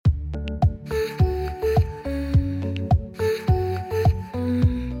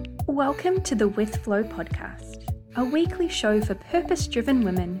Welcome to the With Flow podcast, a weekly show for purpose-driven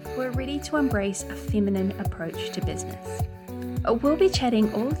women who are ready to embrace a feminine approach to business. We'll be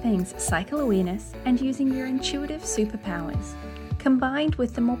chatting all things cycle awareness and using your intuitive superpowers, combined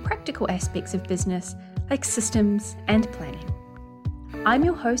with the more practical aspects of business like systems and planning. I'm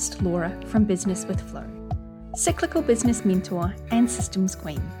your host, Laura from Business with Flow, cyclical business mentor and systems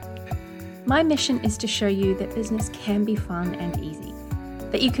queen. My mission is to show you that business can be fun and easy,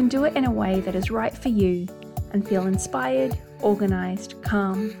 that you can do it in a way that is right for you and feel inspired, organised,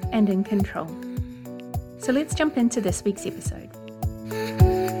 calm, and in control. So let's jump into this week's episode.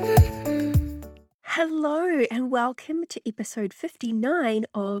 Hello and welcome to episode 59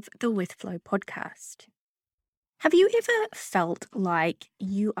 of the With Flow podcast. Have you ever felt like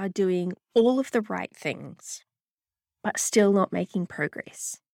you are doing all of the right things, but still not making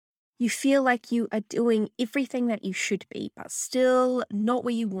progress? You feel like you are doing everything that you should be, but still not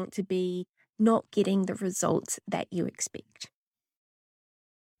where you want to be, not getting the results that you expect.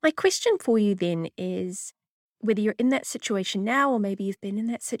 My question for you then is, whether you're in that situation now or maybe you've been in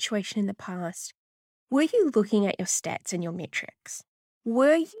that situation in the past, were you looking at your stats and your metrics?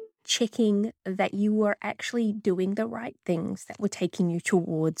 Were you checking that you were actually doing the right things that were taking you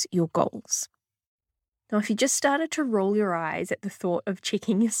towards your goals? Now, if you just started to roll your eyes at the thought of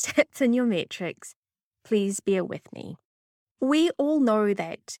checking your stats and your metrics, please bear with me. We all know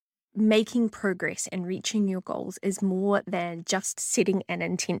that making progress and reaching your goals is more than just setting an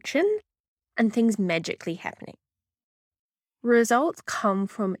intention and things magically happening. Results come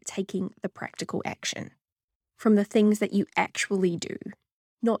from taking the practical action, from the things that you actually do,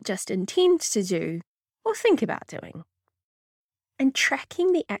 not just intend to do or think about doing. And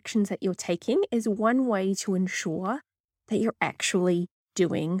tracking the actions that you're taking is one way to ensure that you're actually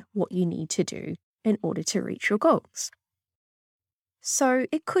doing what you need to do in order to reach your goals. So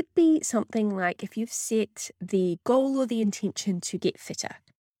it could be something like if you've set the goal or the intention to get fitter,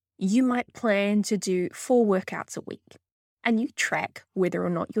 you might plan to do 4 workouts a week and you track whether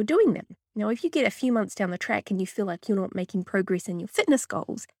or not you're doing them. Now, if you get a few months down the track and you feel like you're not making progress in your fitness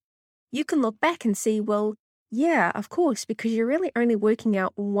goals, you can look back and see, well, yeah, of course, because you're really only working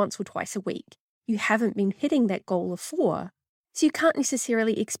out once or twice a week. You haven't been hitting that goal of 4. So you can't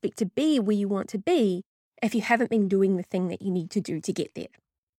necessarily expect to be where you want to be if you haven't been doing the thing that you need to do to get there.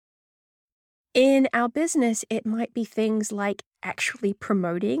 In our business, it might be things like actually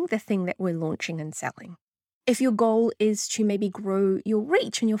promoting the thing that we're launching and selling. If your goal is to maybe grow your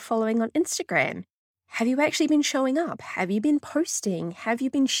reach and your following on Instagram, have you actually been showing up? Have you been posting? Have you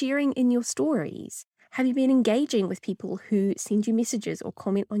been sharing in your stories? Have you been engaging with people who send you messages or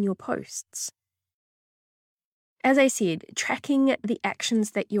comment on your posts? As I said, tracking the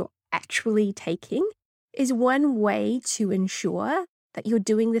actions that you're actually taking is one way to ensure that you're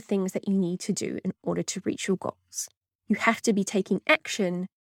doing the things that you need to do in order to reach your goals. You have to be taking action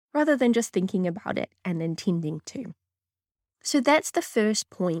rather than just thinking about it and intending to. So that's the first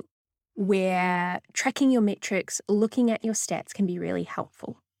point where tracking your metrics, looking at your stats can be really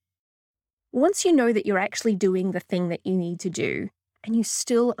helpful. Once you know that you're actually doing the thing that you need to do and you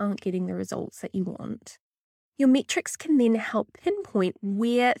still aren't getting the results that you want, your metrics can then help pinpoint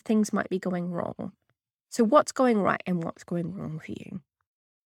where things might be going wrong. So what's going right and what's going wrong for you?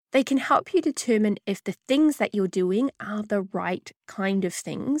 They can help you determine if the things that you're doing are the right kind of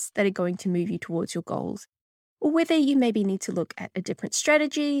things that are going to move you towards your goals, or whether you maybe need to look at a different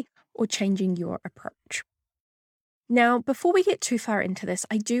strategy or changing your approach. Now, before we get too far into this,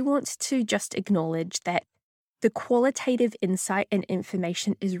 I do want to just acknowledge that the qualitative insight and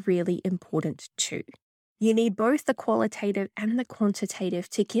information is really important too. You need both the qualitative and the quantitative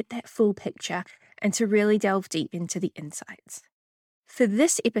to get that full picture and to really delve deep into the insights. For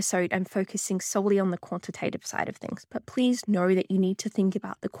this episode, I'm focusing solely on the quantitative side of things, but please know that you need to think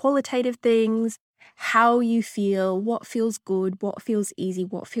about the qualitative things, how you feel, what feels good, what feels easy,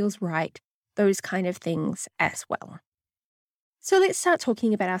 what feels right, those kind of things as well. So let's start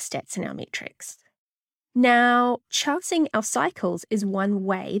talking about our stats and our metrics. Now, charting our cycles is one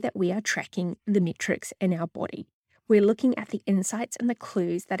way that we are tracking the metrics in our body. We're looking at the insights and the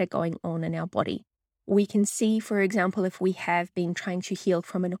clues that are going on in our body. We can see, for example, if we have been trying to heal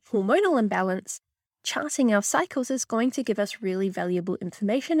from a hormonal imbalance, charting our cycles is going to give us really valuable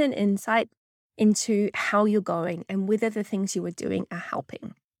information and insight into how you're going and whether the things you are doing are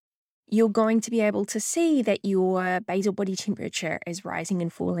helping. You're going to be able to see that your basal body temperature is rising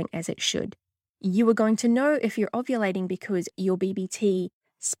and falling as it should. You are going to know if you're ovulating because your BBT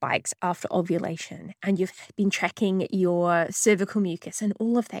spikes after ovulation and you've been tracking your cervical mucus and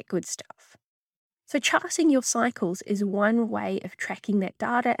all of that good stuff. So charting your cycles is one way of tracking that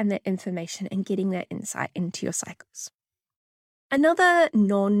data and that information and getting that insight into your cycles. Another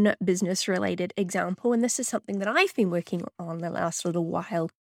non-business related example, and this is something that I've been working on the last little while,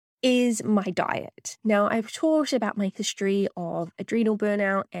 is my diet. Now, I've talked about my history of adrenal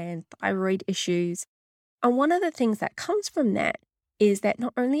burnout and thyroid issues. And one of the things that comes from that is that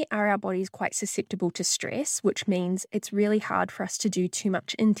not only are our bodies quite susceptible to stress, which means it's really hard for us to do too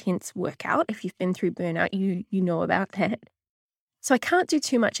much intense workout. If you've been through burnout, you know about that. So I can't do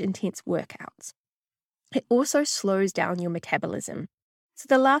too much intense workouts. It also slows down your metabolism. So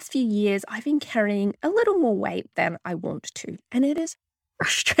the last few years, I've been carrying a little more weight than I want to, and it is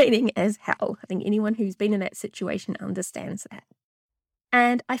frustrating as hell. I think anyone who's been in that situation understands that.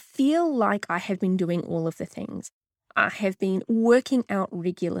 And I feel like I have been doing all of the things. I have been working out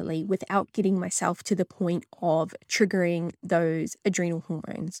regularly without getting myself to the point of triggering those adrenal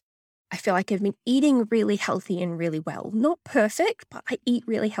hormones. I feel like I've been eating really healthy and really well. Not perfect, but I eat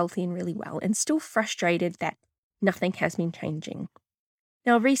really healthy and really well, and still frustrated that nothing has been changing.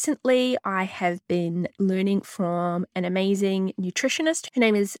 Now, recently, I have been learning from an amazing nutritionist. Her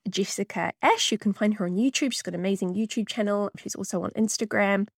name is Jessica Ash. You can find her on YouTube. She's got an amazing YouTube channel. She's also on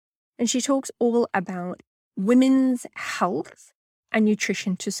Instagram. And she talks all about women's health and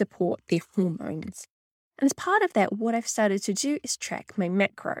nutrition to support their hormones. And as part of that, what I've started to do is track my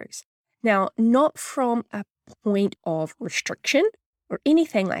macros. Now, not from a point of restriction or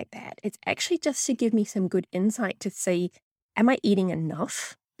anything like that. It's actually just to give me some good insight to see, am I eating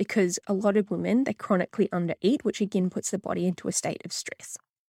enough? Because a lot of women, they chronically undereat, which again puts the body into a state of stress.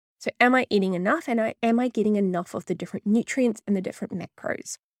 So am I eating enough, and am I getting enough of the different nutrients and the different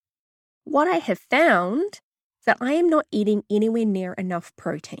macros? What I have found is that I am not eating anywhere near enough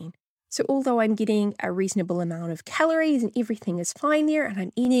protein. So although I'm getting a reasonable amount of calories and everything is fine there, and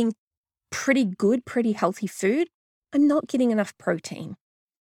I'm eating pretty good, pretty healthy food, I'm not getting enough protein.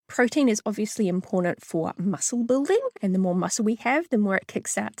 Protein is obviously important for muscle building, and the more muscle we have, the more it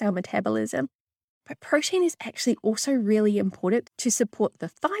kickstarts our metabolism. But protein is actually also really important to support the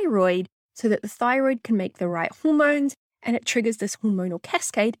thyroid so that the thyroid can make the right hormones, and it triggers this hormonal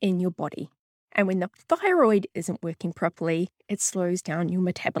cascade in your body. And when the thyroid isn't working properly, it slows down your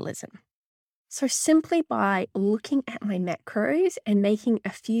metabolism. So simply by looking at my macros and making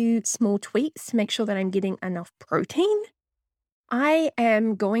a few small tweaks to make sure that I'm getting enough protein, I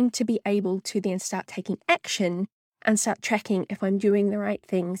am going to be able to then start taking action and start tracking if I'm doing the right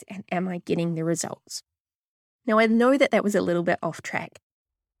things and am I getting the results. Now, I know that that was a little bit off track,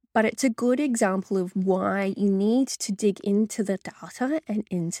 but it's a good example of why you need to dig into the data and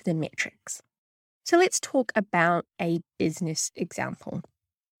into the metrics. So let's talk about a business example.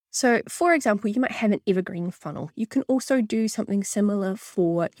 So, for example, you might have an evergreen funnel. You can also do something similar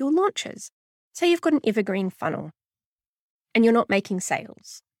for your launches. Say you've got an evergreen funnel and you're not making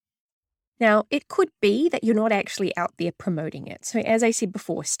sales. Now, it could be that you're not actually out there promoting it. So as I said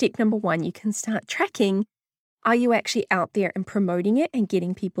before, step number 1, you can start tracking, are you actually out there and promoting it and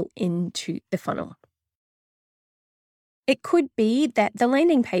getting people into the funnel? It could be that the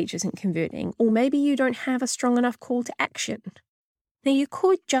landing page isn't converting, or maybe you don't have a strong enough call to action. Now, you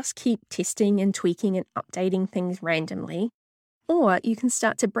could just keep testing and tweaking and updating things randomly, or you can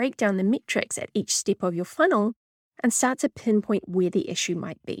start to break down the metrics at each step of your funnel and start to pinpoint where the issue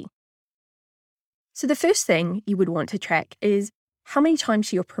might be. So the first thing you would want to track is how many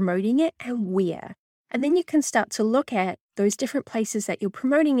times you're promoting it and where. And then you can start to look at those different places that you're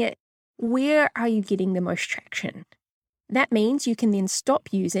promoting it. Where are you getting the most traction? That means you can then stop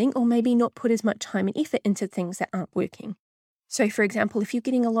using or maybe not put as much time and effort into things that aren't working. So for example, if you're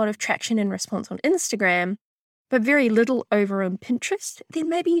getting a lot of traction and response on Instagram, but very little over on Pinterest, then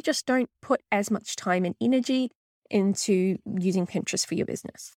maybe you just don't put as much time and energy into using Pinterest for your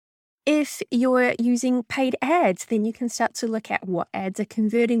business. If you're using paid ads, then you can start to look at what ads are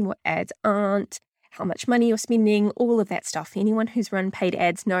converting, what ads aren't, how much money you're spending, all of that stuff. Anyone who's run paid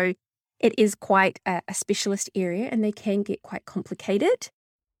ads know it is quite a specialist area and they can get quite complicated.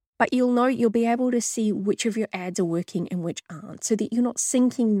 But you'll be able to see which of your ads are working and which aren't, so that you're not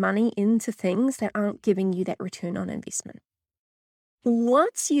sinking money into things that aren't giving you that return on investment.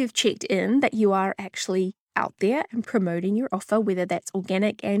 Once you've checked in that you are actually out there and promoting your offer, whether that's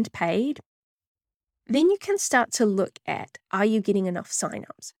organic and paid, then you can start to look at, are you getting enough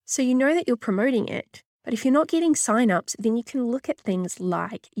signups? So you know that you're promoting it, but if you're not getting signups, then you can look at things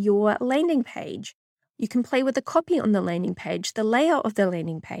like your landing page. You can play with the copy on the landing page, the layout of the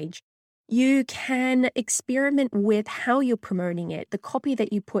landing page. You can experiment with how you're promoting it, the copy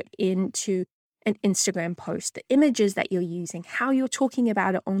that you put into an Instagram post, the images that you're using, how you're talking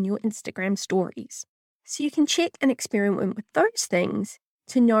about it on your Instagram stories. So you can check and experiment with those things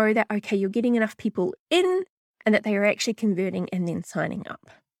to know that, okay, you're getting enough people in and that they are actually converting and then signing up.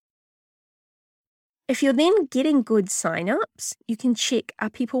 If you're then getting good signups, you can check, are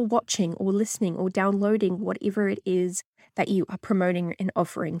people watching or listening or downloading whatever it is that you are promoting and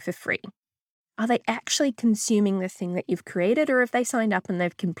offering for free? Are they actually consuming the thing that you've created, or have they signed up and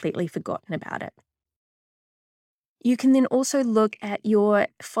they've completely forgotten about it? You can then also look at your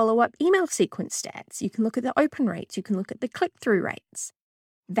follow-up email sequence stats. You can look at the open rates. You can look at the click-through rates.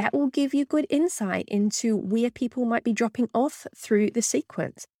 That will give you good insight into where people might be dropping off through the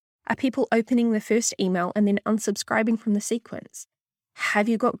sequence. Are people opening the first email and then unsubscribing from the sequence? Have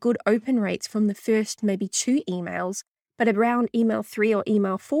you got good open rates from the first maybe 2 emails, but around email 3 or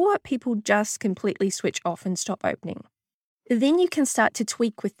email 4, people just completely switch off and stop opening? Then you can start to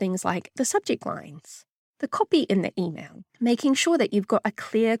tweak with things like the subject lines, the copy in the email, making sure that you've got a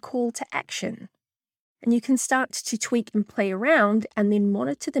clear call to action. And you can start to tweak and play around and then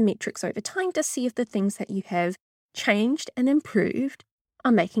monitor the metrics over time to see if the things that you have changed and improved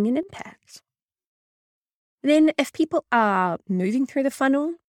are making an impact. Then if people are moving through the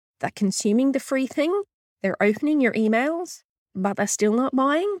funnel, they're consuming the free thing, they're opening your emails, but they're still not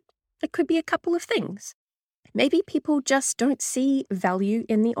buying, it could be a couple of things. Maybe people just don't see value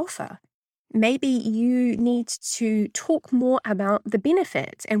in the offer. Maybe you need to talk more about the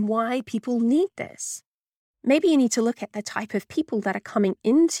benefits and why people need this. Maybe you need to look at the type of people that are coming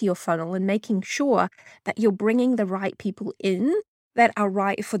into your funnel and making sure that you're bringing the right people in that are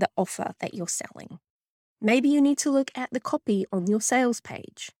right for the offer that you're selling. Maybe you need to look at the copy on your sales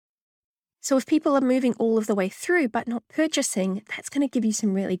page. So if people are moving all of the way through but not purchasing, that's going to give you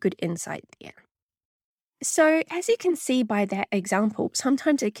some really good insight there. So as you can see by that example,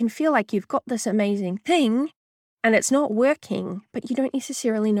 sometimes it can feel like you've got this amazing thing and it's not working, but you don't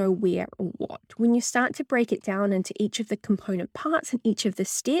necessarily know where or what. When you start to break it down into each of the component parts and each of the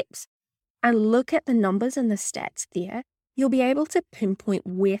steps and look at the numbers and the stats there, you'll be able to pinpoint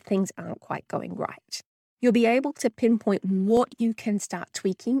where things aren't quite going right. You'll be able to pinpoint what you can start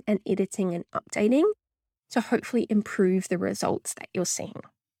tweaking and editing and updating to hopefully improve the results that you're seeing.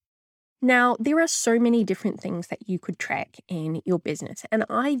 Now, there are so many different things that you could track in your business, and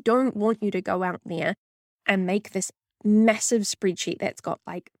I don't want you to go out there and make this massive spreadsheet that's got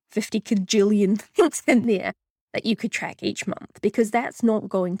like 50 kajillion things in there that you could track each month, because that's not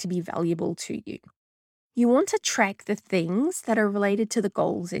going to be valuable to you. You want to track the things that are related to the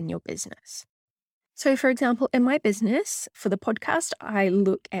goals in your business. So, for example, in my business, for the podcast, I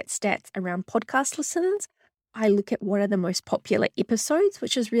look at stats around podcast listens. I look at what are the most popular episodes,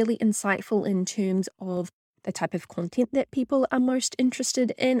 which is really insightful in terms of the type of content that people are most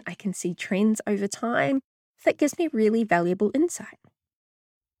interested in. I can see trends over time. That gives me really valuable insight.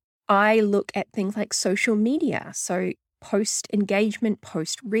 I look at things like social media. So post engagement,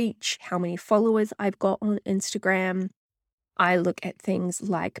 post reach, how many followers I've got on Instagram. I look at things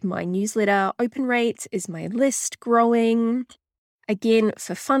like my newsletter open rates. Is my list growing? Again,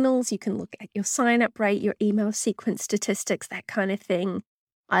 for funnels, you can look at your sign-up rate, your email sequence statistics, that kind of thing.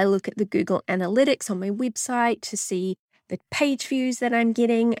 I look at the Google Analytics on my website to see the page views that I'm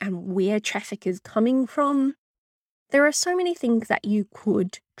getting and where traffic is coming from. There are so many things that you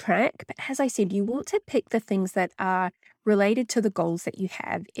could track, but as I said, you want to pick the things that are related to the goals that you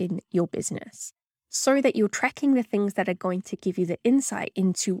have in your business, so that you're tracking the things that are going to give you the insight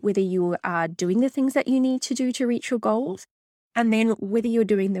into whether you are doing the things that you need to do to reach your goals, and then whether you're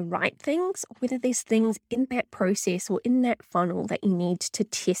doing the right things, or whether there's things in that process or in that funnel that you need to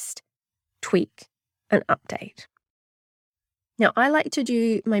test, tweak, and update. Now, I like to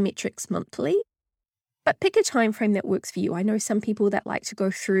do my metrics monthly, but pick a time frame that works for you. I know some people that like to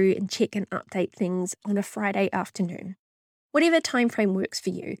go through and check and update things on a Friday afternoon. Whatever time frame works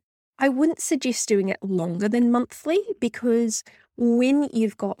for you. I wouldn't suggest doing it longer than monthly, because when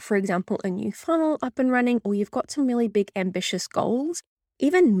you've got, for example, a new funnel up and running, or you've got some really big ambitious goals,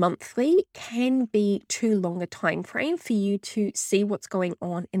 even monthly can be too long a time frame for you to see what's going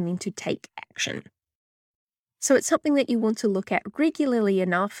on and then to take action. So it's something that you want to look at regularly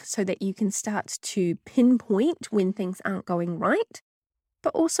enough so that you can start to pinpoint when things aren't going right,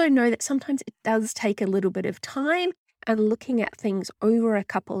 but also know that sometimes it does take a little bit of time and looking at things over a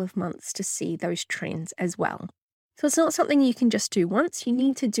couple of months to see those trends as well. So it's not something you can just do once. You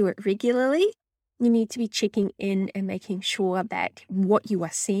need to do it regularly. You need to be checking in and making sure that what you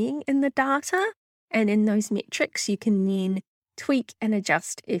are seeing in the data and in those metrics, you can then tweak and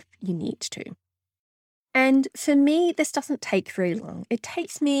adjust if you need to. And for me, this doesn't take very long. It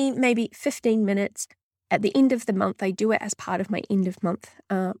takes me maybe 15 minutes. At the end of the month, I do it as part of my end of month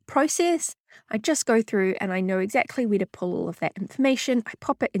process. I just go through and I know exactly where to pull all of that information. I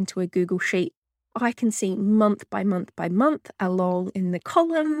pop it into a Google Sheet. I can see month by month by month along in the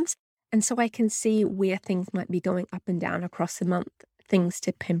columns. And so I can see where things might be going up and down across the month, things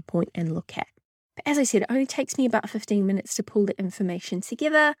to pinpoint and look at. But as I said, it only takes me about 15 minutes to pull the information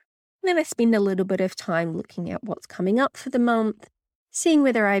together. And then I spend a little bit of time looking at what's coming up for the month, seeing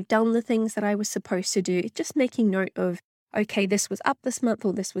whether I've done the things that I was supposed to do, just making note of, okay, this was up this month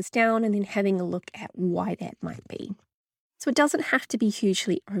or this was down, and then having a look at why that might be. So it doesn't have to be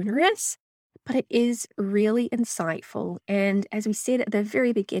hugely onerous, but it is really insightful. And as we said at the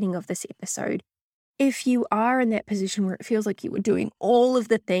very beginning of this episode, if you are in that position where it feels like you were doing all of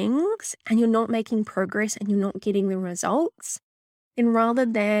the things and you're not making progress and you're not getting the results, then rather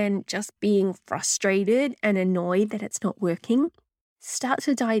than just being frustrated and annoyed that it's not working, start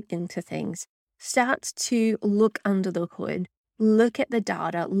to dive into things. Start to look under the hood, look at the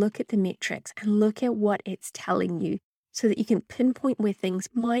data, look at the metrics, and look at what it's telling you so that you can pinpoint where things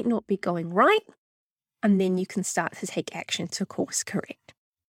might not be going right, and then you can start to take action to course correct.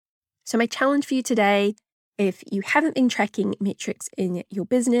 So my challenge for you today, if you haven't been tracking metrics in your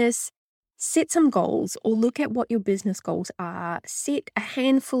business, set some goals or look at what your business goals are. Set a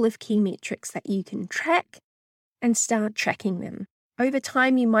handful of key metrics that you can track and start tracking them. Over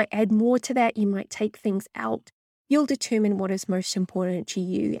time, you might add more to that. You might take things out. You'll determine what is most important to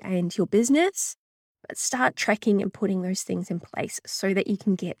you and your business, but start tracking and putting those things in place so that you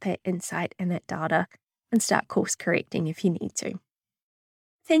can get that insight and that data and start course correcting if you need to.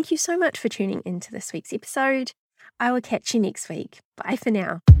 Thank you so much for tuning into this week's episode. I will catch you next week. Bye for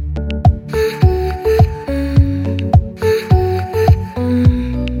now.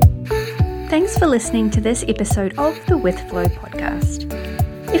 Thanks for listening to this episode of the With Flow podcast.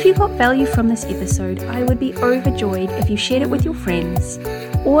 If you got value from this episode, I would be overjoyed if you shared it with your friends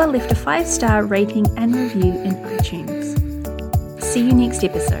or left a 5-star rating and review in iTunes. See you next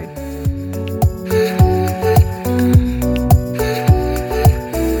episode.